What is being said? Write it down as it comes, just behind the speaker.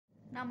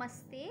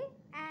Namaste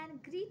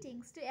and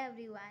greetings to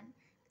everyone.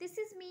 This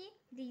is me,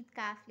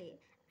 𝘂𝗶𝗹𝗹,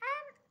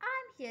 and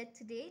I'm here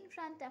today in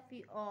front of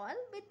you all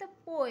with a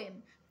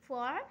poem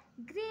for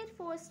grade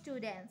 4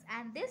 students.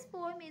 And this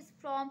poem is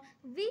from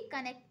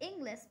w𝗵𝗵𝘁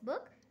English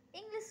book,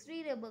 English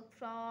reader book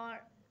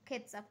for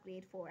kids of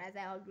grade 4, as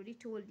I already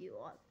told you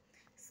all.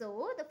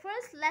 So the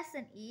first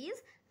lesson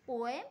is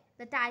poem.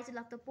 The title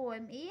of the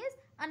poem is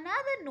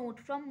Another Note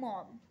from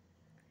Mom.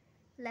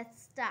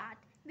 Let's start.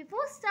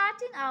 Before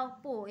starting our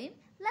poem,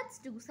 let's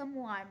do some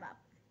warm-up.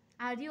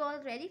 Are you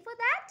all ready for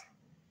that?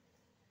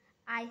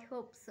 I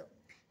hope so.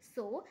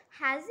 So,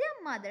 has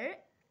your mother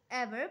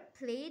ever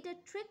played a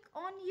trick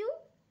on you?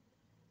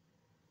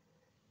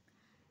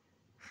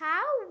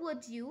 How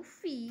would you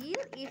feel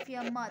if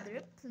your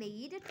mother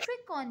played a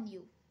trick on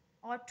you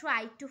or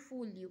tried to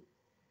fool you?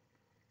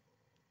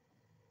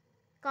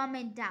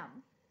 Comment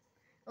down.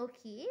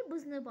 Okay,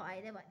 बुझ्नु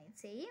भएन भने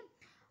चाहिँ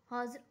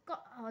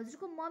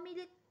हजुरको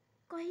मम्मीले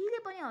कहिले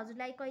पनि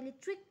हजुरलाई कहिले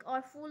ट्रिक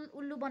अर फुल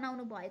उल्लु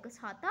बनाउनु भएको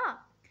छ त?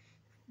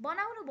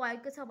 बनाउनु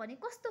भएको छ भने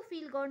कस्तो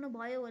फिल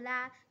गर्नुभयो होला?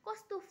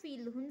 कस्तो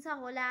फिल हुन्छ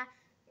होला?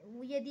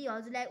 यदि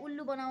हजुरलाई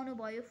उल्लु बनाउनु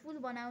भयो, फुल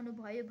बनाउनु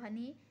भयो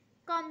भने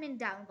कमेन्ट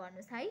डाउन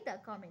गर्नुस् है त,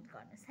 कमेन्ट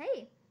गर्नुस्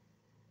है.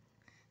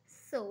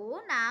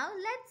 So now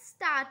let's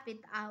start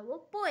with our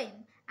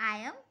poem.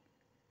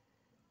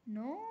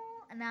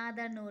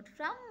 Another note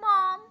from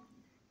mom.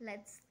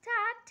 Let's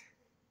start.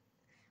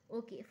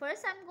 Okay,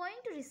 first I'm going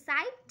to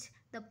recite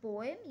the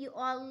poem. You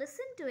all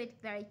listen to it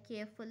very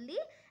carefully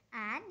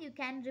and you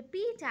can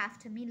repeat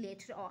after me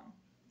later on.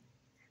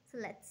 So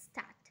let's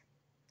start.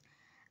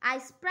 I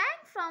sprang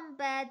from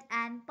bed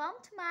and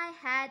bumped my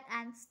head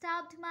and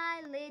stubbed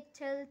my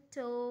little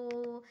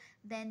toe.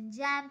 Then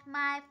jammed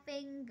my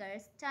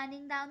fingers,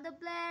 turning down the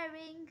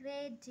blaring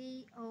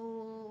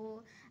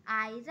radio.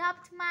 I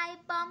rubbed my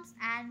bumps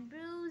and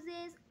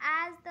bruises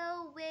as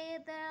the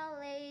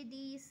weather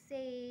lady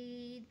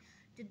said.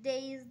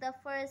 Today is the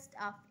 1st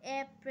of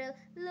April,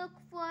 look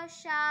for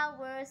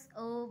showers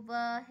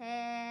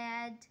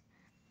overhead.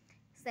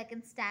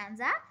 Second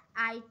stanza.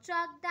 I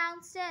trucked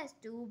downstairs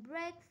to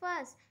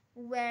breakfast,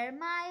 where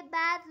my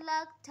bad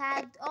luck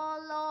tagged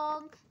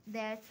along.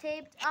 There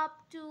taped up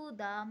to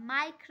the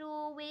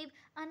microwave,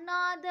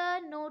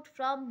 another note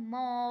from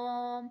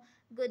mom.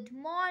 Good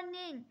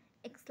morning!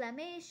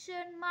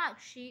 Exclamation mark,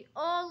 she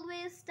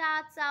always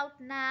starts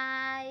out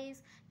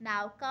nice.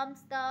 Now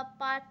comes the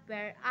part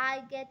where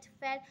I get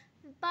fed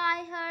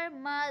by her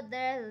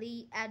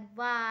motherly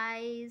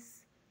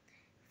advice.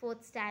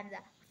 Fourth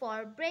stanza.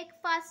 For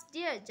breakfast,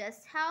 dear,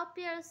 just help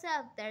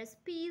yourself. There's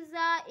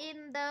pizza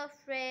in the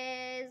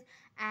fridge.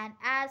 And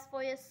as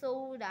for your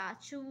soda,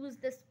 choose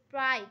the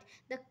Sprite.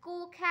 The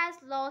Coke has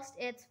lost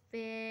its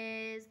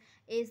fizz.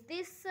 Is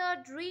this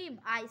a dream?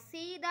 I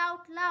say it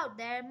out loud.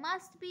 There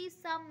must be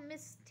some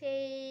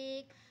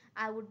mistake.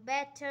 I would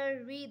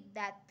better read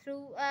that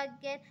through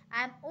again.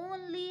 I'm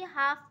only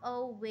half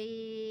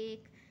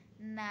awake.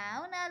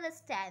 Now another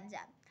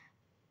stanza.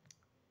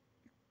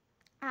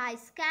 I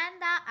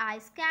scanned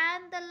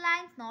the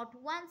lines not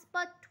once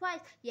but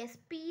twice. Yes,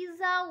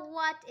 pizza,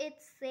 what it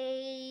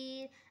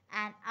said.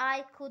 And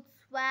I could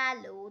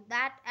swallow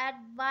that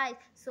advice.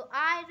 So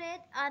I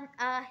read on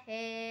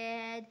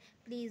ahead.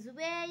 Please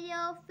wear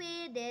your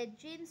faded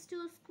jeans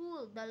to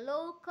school, the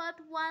low-cut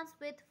ones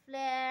with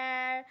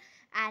flair.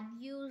 And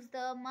use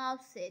the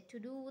mouse to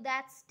do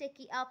that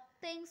sticky up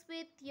things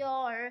with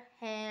your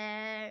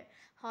hair.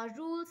 Her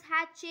rules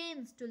had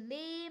changed to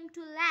lame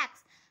to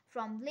lax.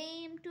 From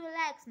lame to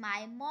lax,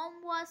 my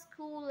mom was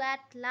cool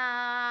at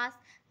last.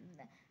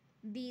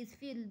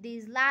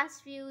 These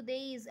last few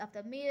days of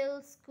the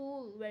middle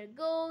school were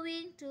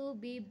going to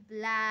be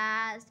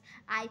blast.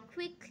 I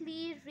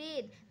quickly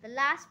read the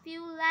last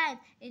few lines.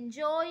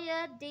 Enjoy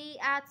your day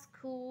at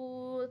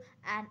school.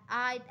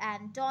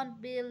 And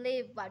don't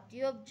believe what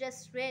you've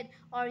just read,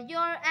 or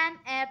you're an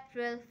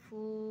April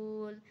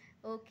fool.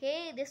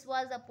 Okay, this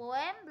was a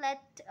poem.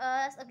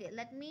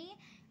 Let me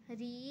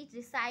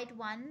recite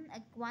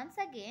once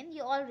again.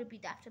 You all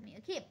repeat after me,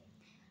 okay?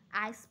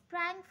 I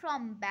sprang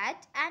from bed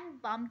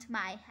and bumped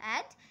my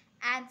head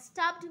and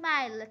stubbed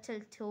my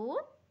little toe.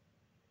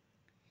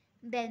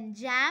 Then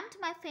jammed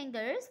my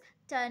fingers,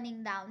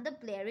 turning down the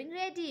blaring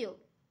radio.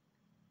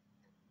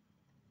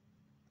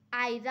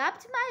 I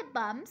rubbed my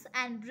bumps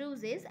and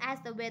bruises as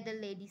the weather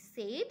lady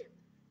said.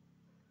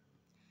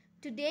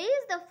 Today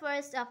is the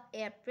 1st of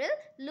April,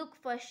 look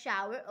for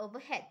shower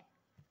overhead.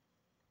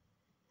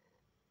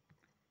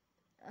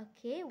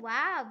 Okay,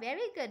 wow,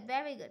 very good,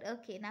 very good.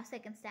 Okay, now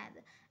second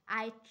stanza.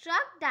 I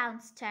trucked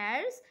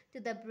downstairs to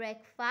the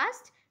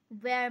breakfast,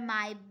 where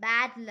my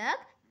bad luck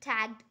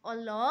tagged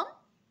along.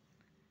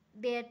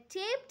 They're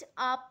taped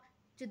up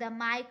to the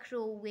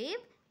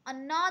microwave,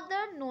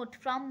 another note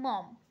from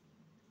mom.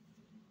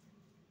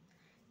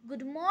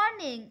 Good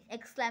morning!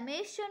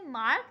 Exclamation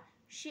mark,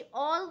 she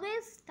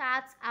always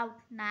starts out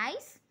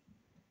nice.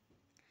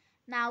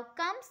 Now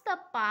comes the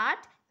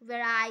part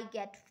where I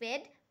get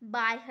fed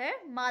by her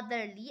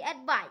motherly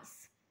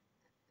advice.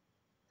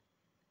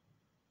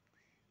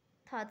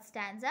 Third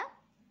stanza.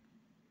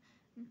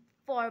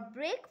 For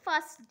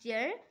breakfast,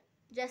 dear,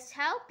 just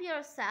help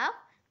yourself.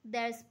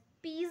 There's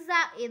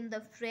pizza in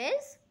the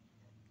fridge.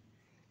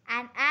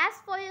 And as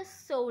for your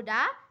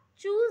soda,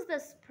 choose the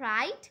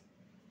Sprite.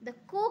 The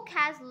Coke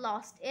has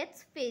lost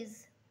its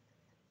fizz.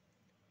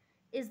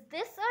 Is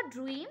this a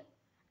dream?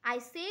 I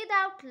said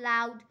out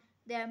loud,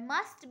 there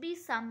must be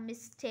some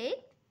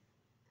mistake.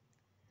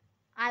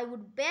 I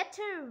would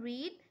better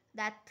read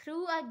that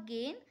through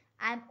again.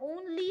 I'm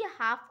only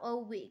half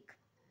awake.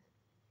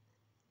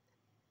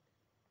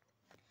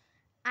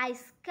 I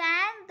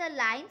scanned the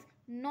lines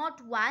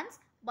not once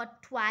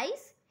but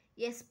twice.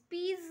 Yes,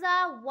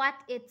 pizza, what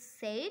it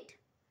said.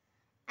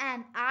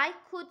 And I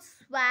could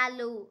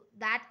swallow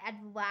that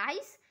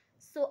advice,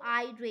 so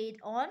I read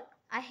on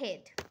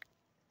ahead.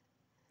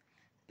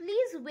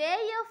 Please wear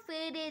your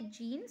faded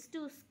jeans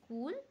to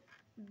school,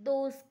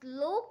 those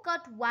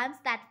low-cut ones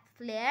that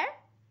flare,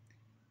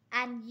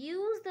 and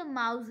use the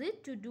mouse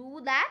to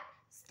do that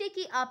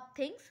sticky up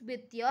things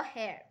with your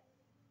hair.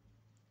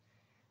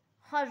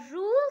 Her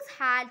rules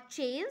had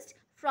changed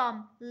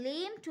from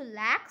lame to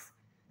lax.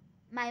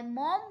 My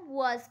mom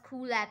was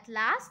cool at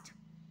last.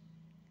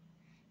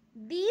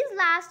 These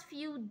last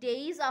few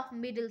days of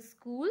middle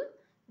school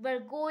were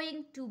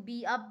going to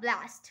be a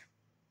blast.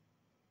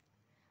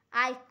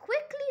 I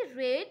quickly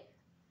read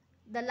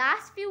the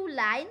last few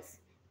lines.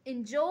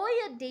 Enjoy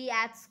your day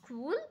at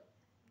school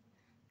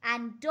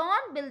and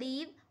don't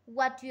believe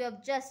what you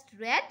have just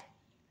read,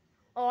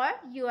 or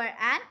you are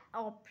an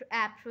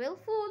April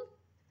fool.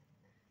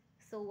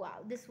 So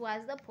wow, this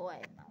was the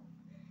poem now.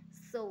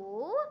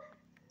 So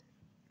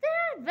there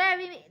are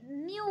very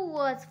new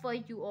words for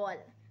you all.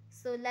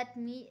 So let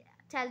me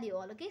tell you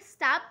all, okay?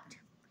 Stubbed,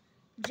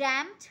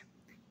 jammed,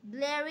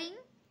 blaring,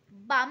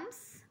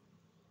 bumps,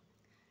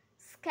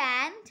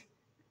 scanned,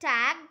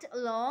 tagged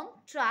along,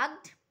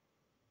 trugged.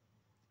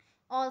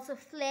 Also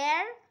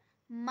flare,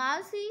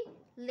 mousy,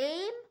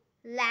 lame,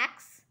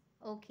 lax.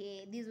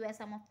 Okay, these were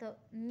some of the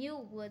new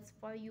words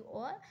for you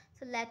all.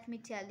 So let me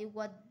tell you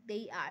what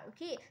they are,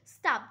 okay?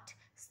 Stubbed.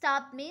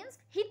 Stubbed means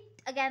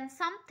hit against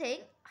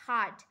something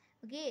hard.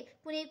 Okay,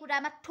 कुनै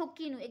कुरामा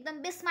ठोकिनु,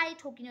 एकदम बेसमारी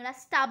ठोकिनुलाई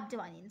stubbed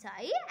भनिन्छ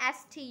है,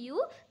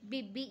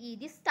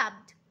 STUBBED,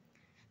 stubbed.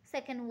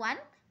 Second one,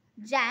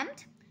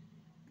 jammed,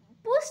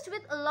 pushed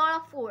with a lot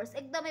of force,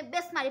 एकदमै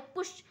बेसमारी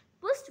pushed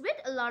with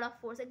a lot of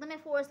force, एकदमै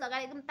force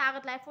लगाएर, एकदम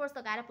तागतलाई force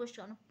लगाएर push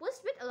गर्नु,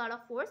 pushed with a lot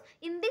of force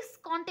in this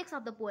context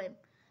of the poem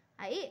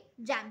है,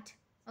 jammed.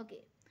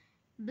 Okay,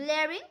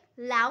 blaring,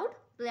 loud,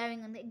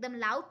 blaring एकदम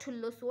loud,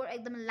 ठुलो स्वर,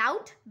 एकदम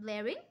loud,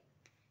 blaring.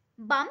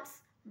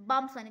 Bumps,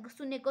 bumps भनेको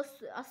सुन्नेको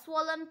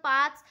swollen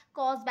parts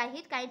caused by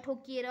hit, काहीँ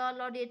ठोकिएर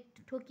लडे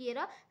ठोकिएर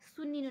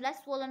सुन्निनुलाई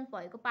swollen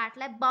भएको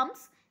पार्टलाई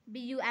bumps,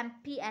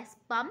 BUMPS,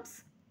 bumps.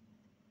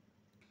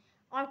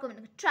 अर्को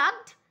भनेको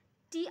trugged,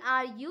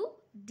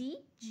 TRUDGED,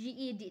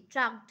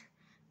 trugged.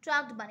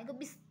 Trugged भनेको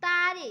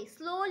बिस्तारै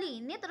slowly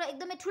हिँड्ने तर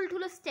एकदमै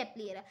ठुल्ठुलो स्टेप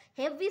लिएर,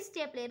 heavy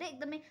स्टेप लिएर,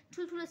 एकदमै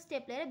ठुल्ठुलो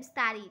स्टेप लिएर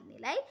बिस्तारै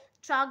हिँड्नेलाई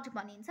trugged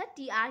भनिन्छ,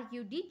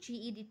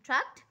 TRUDGED,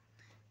 trugged.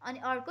 अनि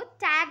अर्को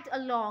tagged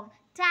along,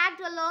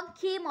 tagged along,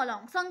 came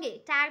along,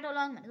 सँगै tagged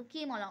along भनेको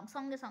came along,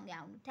 सँगै सँगै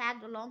आउनु,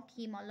 tagged along,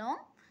 came along.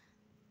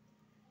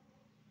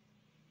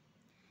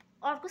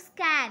 अर्को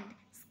scanned,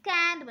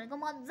 scanned भनेको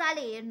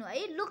मजाले हेर्नु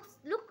है,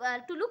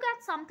 to look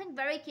at something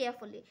very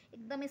carefully,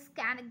 एकदमै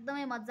scan,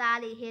 एकदमै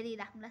मजाले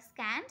हेरिराख्नुलाई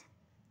scanned.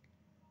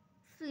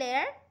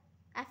 Flare,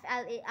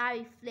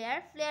 FLARE,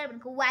 flare, flare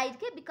भनेको wide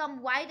के,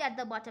 become wide at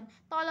the bottom,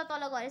 तल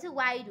तल गएर चाहिँ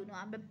wide हुनु,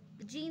 हाम्रो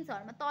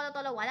जिन्सहरुमा तल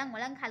तल हलाङ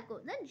हलाङ खालको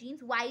हुन्छ नि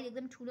जिन्स, वाइड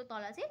एकदम ठुलो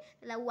तल चाहिँ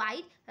त्यसलाई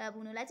वाइड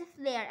हुनुलाई चाहिँ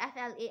फ्लेयर,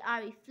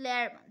 FLARE,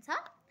 फ्लेयर भन्छ.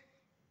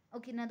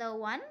 Okay, another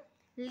one,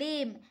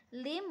 lame.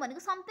 Lame भनेको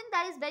something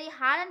that is very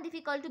hard and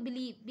difficult to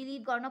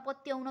believe गर्न,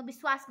 पत्याउन,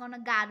 विश्वास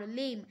गर्न गाह्रो,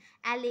 lame,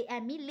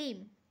 LAME,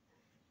 lame.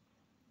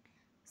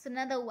 So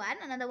another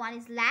one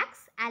is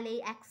lax,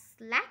 LAX,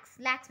 lax.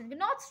 Lax भनेको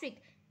not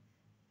strict.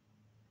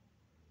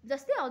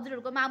 जस्तै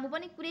हजुरहरुको मामु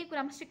पनि कुनै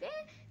कुरामा स्ट्रिक्ट,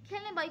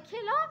 खेल्ने भइ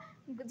खेल,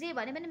 जे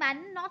भने पनि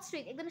मान्नु, not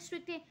strict, एकदम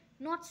स्ट्रिक्ट,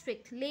 not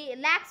strict.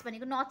 Lax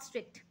भनेको not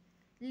strict.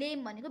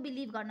 Lame भनेको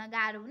बिलिभ गर्न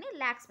गाह्रो हुने,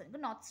 lax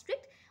भनेको not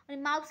strict. अनि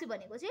माउसी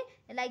भनेको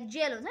चाहिँ लाइक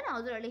जेल हुन्छ नि,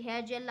 हजुरहरुले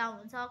हेयर जेल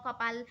लाउनुहुन्छ,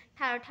 कपाल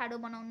ठाडो ठाडो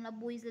बनाउनलाई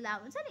बोइजले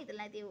लाउनुहुन्छ नि,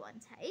 त्यसलाई त्यो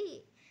भन्छ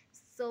है.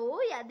 So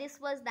yeah, this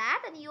was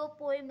that. अनि यो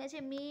पोएममा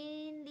चाहिँ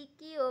मेनली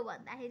के हो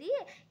भन्दाखेरि,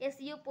 यस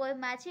यो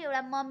पोएममा चाहिँ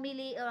एउटा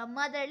मम्मीले, एउटा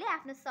मदरले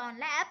आफ्नो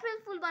सनलाई एप्रिल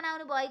फुल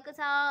बनाउनु भएको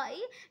छ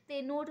है.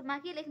 त्यो नोटमा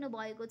के लेख्नु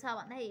भएको छ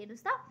भन्दाखेरि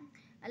हेर्नुस् त,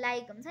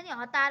 लाइक हुन्छ नि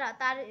हतार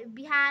हतार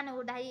बिहान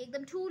उठ्दाखेरि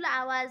एकदम ठुलो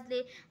आवाजले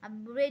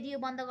रेडियो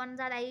बन्द गर्न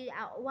जाँदाखेरि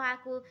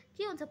उहाँको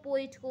के हुन्छ,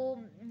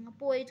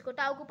 पोइटको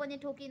टाउको पनि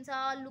ठोकिन्छ,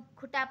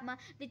 खुट्टामा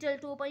लिटल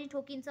टो पनि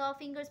ठोकिन्छ,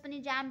 फिङ्गर्स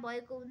पनि जाम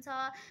भएको हुन्छ,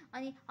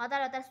 अनि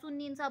हतार हतार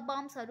सुन्निन्छ,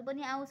 बम्प्सहरू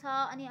पनि आउँछ,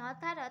 अनि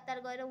हतार हतार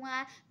गएर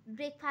उहाँ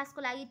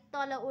ब्रेकफास्टको लागि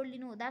तल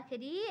ओर्लिनु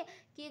हुँदाखेरि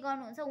के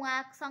गर्नुहुन्छ,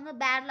 उहाँसँग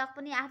ब्याड लक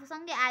पनि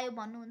आफूसँगै आयो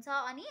भन्नुहुन्छ।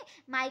 अनि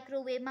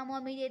माइक्रोवेभमा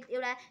मम्मीले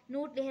एउटा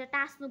नोट लेखेर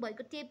टाँस्नु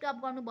भएको, टेप अप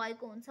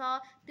गर्नुभएको हुन्छ,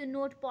 त्यो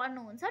नोट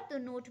पढ्नुहुन्छ। त्यो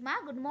नोटमा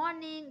गुड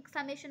मर्निङ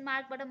एक्सक्लेमेसन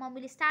मार्कबाट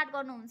मम्मीले स्टार्ट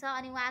गर्नुहुन्छ।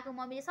 अनि उहाँको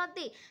मम्मीले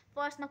सधैँ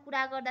फर्स्टमा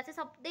कुरा गर्दा चाहिँ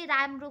सधैँ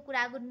राम्रो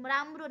कुरा,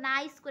 राम्रो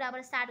नाइस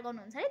कुराबाट स्टार्ट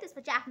गर्नुहुन्छ अरे।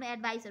 त्यसपछि आफ्नो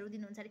एडभाइसहरू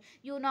दिनुहुन्छ अरे,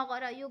 यो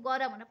नगर यो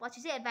गर भनेर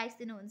पछि चाहिँ एडभाइस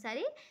दिनुहुन्छ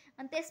अरे।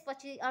 अनि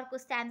त्यसपछि अर्को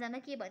स्ट्यान्जामा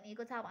के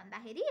भनिएको छ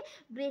भन्दाखेरि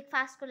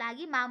ब्रेकफास्टको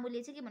लागि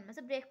मामुले चाहिँ के भन्नुहुन्छ,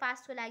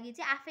 ब्रेकफास्टको लागि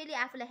चाहिँ आफैले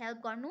आफूलाई हेल्प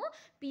गर्नु।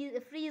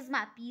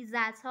 फ्रिजमा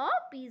पिज्जा छ,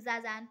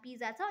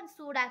 पिज्जा छ। अनि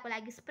सोडाको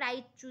लागि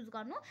स्प्राइट चुज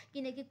गर्नु,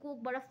 किनकि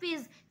कोकबाट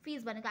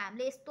फिज भनेको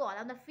हामीले यस्तो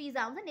हलाउँदा फिज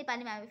आउँछ,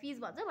 नेपालीमा हामी फिज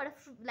भन्छ,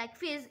 बट लाइक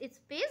फिज इट्स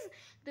फिज।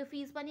 त्यो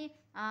फिज पनि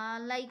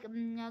लाइक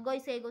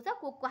गइसकेको छ,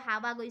 कोकको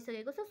हावा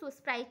गइसकेको छ, सो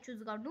स्प्राइट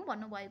चुज गर्नु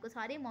भन्नुभएको छ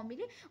अरे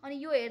मम्मीले। अनि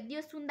यो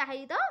हेरिदियो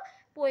सुन्दाखेरि त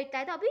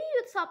पोइटलाई त अब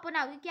यो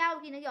सपना हो कि क्या हो,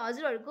 किनकि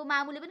हजुरहरूको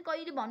मामुले पनि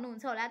कहिले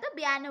भन्नुहुन्छ होला त,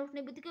 बिहान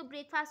उठ्ने बित्तिकै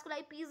ब्रेकफास्टको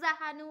लागि पिज्जा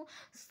खानु,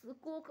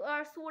 कोक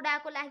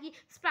सोडाको लागि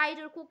स्प्राइट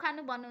र कोक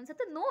खानु भन्नुहुन्छ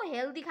त, नो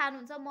हेल्दी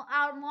खानुहुन्छ।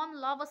 आवर मम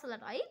लभ अस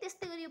लट है।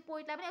 त्यस्तै गरी यो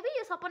पोइटलाई पनि अब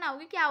यो सपना हो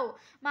कि क्या हो,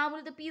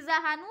 मामुले त पिज्जा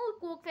खानु,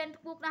 कोक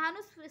नखानु,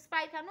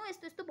 स्प्राइट खानु,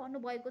 यस्तो यस्तो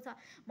भन्नुभएको छ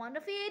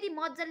भनेर फेरि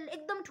मजाले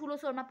एकदम ठुलो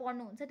स्वरमा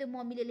पढ्नुहुन्छ त्यो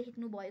मम्मीले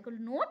लेख्नु भएको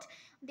नोट।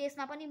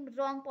 त्यसमा पनि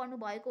रङ पढ्नु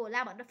भएको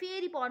होला भनेर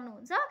फेरि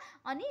पढ्नुहुन्छ।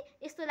 अनि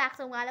यस्तो लाग्छ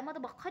उहाँलाई, म त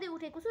भर्खरै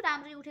उठेको छु,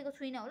 राम्ररी उठेको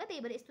छुइनँ होला,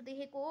 त्यही भएर यस्तो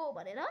देखेको हो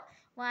भनेर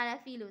उहाँलाई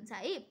फिल हुन्छ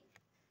है।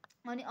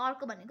 अनि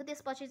अर्को भनेको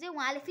त्यसपछि चाहिँ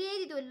उहाँले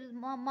फेरि त्यो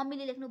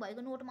मम्मीले लेख्नु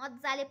भएको नोट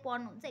मजाले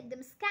पढ्नुहुन्छ,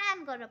 एकदम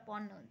स्क्यान गरेर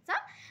पढ्नुहुन्छ।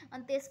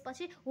 अनि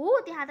त्यसपछि हो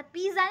त्यहाँ त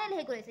पिज्जा नै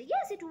लेखेको रहेछ,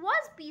 यस इट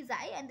वाज पिज्जा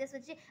है। अनि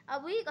त्यसपछि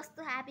अब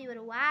कस्तो ह्याप्पी भएर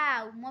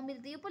वाउ मम्मीले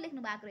त यो पो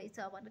लेख्नु भएको रहेछ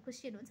भनेर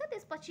खुसी हुनुहुन्छ।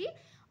 त्यसपछि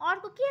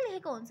अर्को के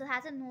लेखेको हुन्छ थाहा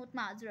छ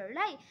नोटमा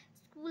हजुरहरूलाई,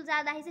 स्कुल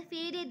जाँदाखेरि चाहिँ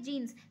फेडेड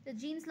जिन्स, त्यो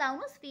जिन्स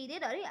लाउनुहोस्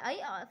फेडेड अरे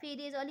है,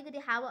 फेडेड अलिकति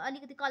हावा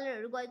अलिकति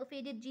कलरहरू गएको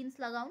फेडेड जिन्स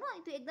लगाउनु।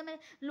 अनि त्यो एकदमै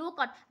लो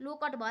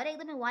कट भएर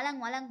एकदमै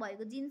वालाङ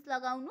भएको जिन्स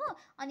लगाउनु।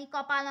 अनि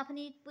कपालमा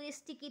पनि पुरै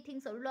स्टिकी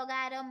थिङ्सहरू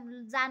लगाएर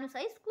जानुहोस्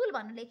है स्कुल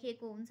भनेर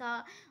लेखिएको हुन्छ।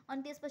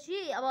 अनि त्यसपछि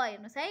अब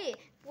हेर्नुहोस् है,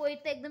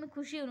 पोइट त एकदमै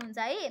खुसी हुनुहुन्छ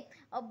है।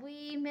 अब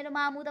मेरो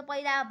मामु त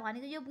पहिला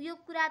भनेको यो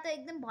कुरा त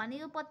एकदम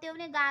भनेको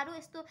पत्याउने गाह्रो,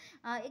 यस्तो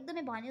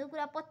एकदमै भनेको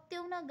कुरा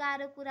पत्याउन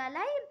गाह्रो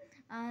कुरालाई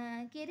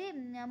के अरे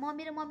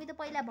मेरो मम्मी त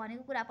पहिला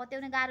भनेको कुरा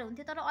पत्याउन गाह्रो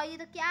हुन्थ्यो, तर अहिले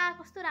त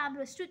क्या कस्तो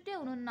राम्रो स्ट्रिक्टै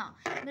हुनुहुन्न।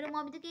 मेरो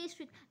मम्मी त केही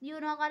स्ट्रिक्ट, यो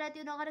नगर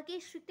त्यो नगर केही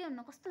स्ट्रिक्टै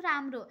हुन्न, कस्तो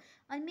राम्रो।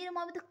 अनि मेरो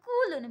मम्मी त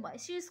कुल हुनुभयो,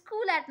 सी इज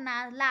कुल एट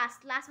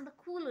लास्टमा त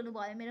कुल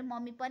हुनुभयो मेरो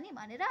मम्मी पनि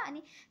भनेर।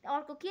 अनि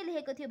अर्को के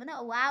लेखेको थियो भन्दा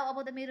वाउ अब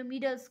त मेरो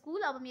मिडल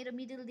स्कुल, अब मेरो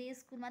मिडल डे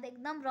स्कुलमा त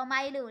एकदम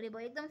रमाइलो हुने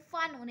भयो, एकदम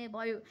फन हुने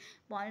भयो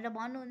भनेर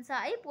भन्नुहुन्छ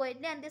है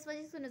पोइटले। अनि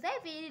त्यसपछि सुन्नुहोस् है,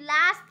 फेरि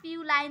लास्ट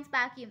फ्यु लाइन्स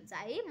बाँकी हुन्छ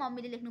है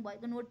मम्मीले लेख्नु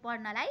भएको नोट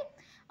पढ्नलाई।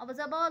 अब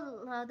जब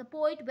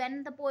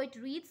when the poet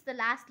reads the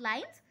last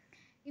lines,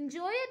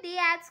 enjoy your day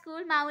at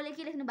school, मामुले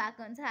के लेख्नु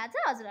भएको हुन्छ थाहा छ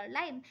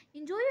हजुरहरूलाई,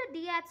 enjoy your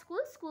day at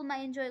school, स्कुलमा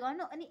इन्जोय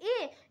गर्नु। अनि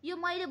यो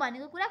मैले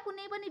भनेको कुरा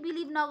कुनै पनि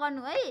बिलिभ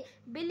नगर्नु है,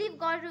 बिलिभ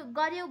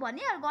गर्यौ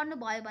भने अरू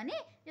गर्नुभयो भने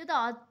यो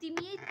त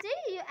तिमी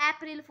चाहिँ यो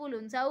अप्रिल फुल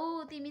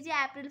हुन्छौ, तिमी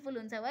चाहिँ अप्रिल फुल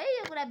हुन्छौ है,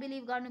 यो कुरा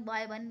बिलिभ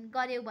गर्नुभयो भने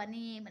गर्यौ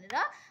भने भनेर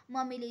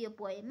मम्मीले यो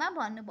पोएममा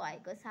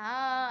भन्नुभएको छ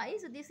है।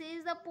 So this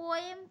is the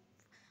poem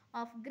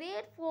of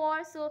grade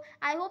 4. So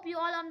I hope you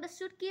all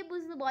understood. के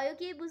बुझ्नु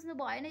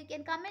भएन, you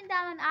can comment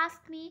down and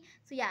ask me.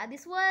 So yeah,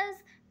 this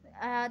was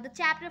the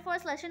chapter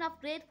first lesson of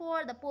grade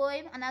 4, the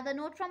poem Another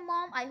Note from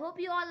Mom. I hope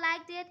you all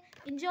liked it.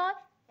 Enjoy,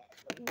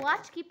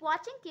 keep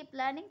watching, keep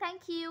learning.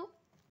 Thank you.